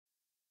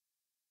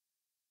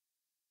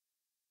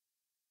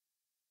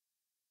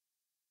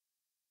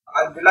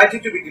I'm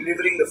delighted to be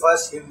delivering the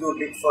first Hindu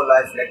Lit for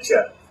Life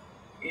lecture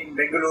in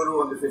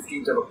Bengaluru on the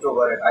 15th of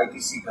October at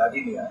ITC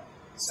Gardenia,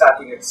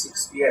 starting at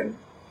 6 p.m.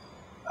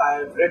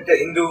 I've read the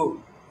Hindu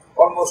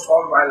almost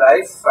all my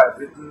life. I've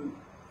written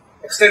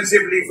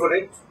extensively for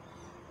it.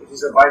 It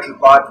is a vital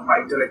part of my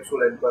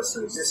intellectual and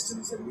personal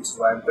existence, and which is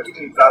why I'm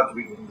particularly proud to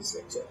be giving this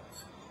lecture.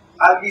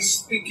 I'll be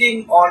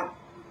speaking on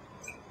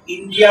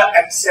India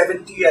at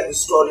 70, a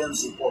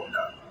historian's report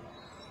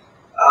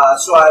card.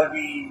 So I'll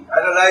be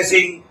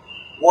analyzing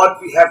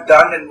what we have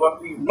done and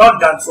what we've not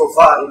done so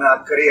far in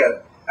our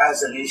career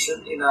as a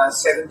nation. In our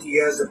 70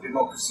 years of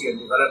democracy and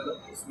development,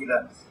 it's been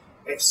an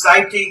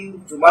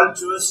exciting,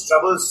 tumultuous,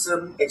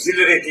 troublesome,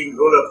 exhilarating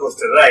roller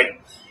coaster ride.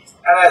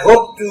 And I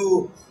hope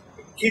to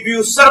give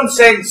you some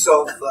sense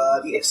of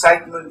the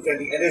excitement and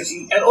the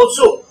energy, and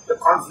also the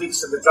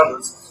conflicts and the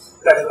troubles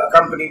that have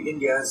accompanied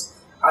India's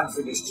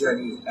unfinished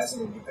journey as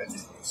an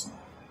independent nation.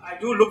 I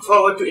do look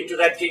forward to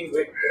interacting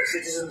with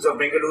citizens of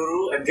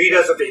Bengaluru and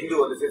readers of the Hindu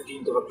on the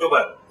 15th of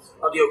October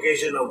on the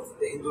occasion of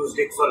the Hindu's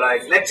Lit for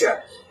Life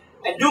lecture.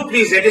 And do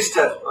please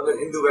register on the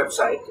Hindu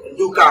website and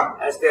do come,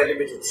 as there are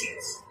limited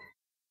seats.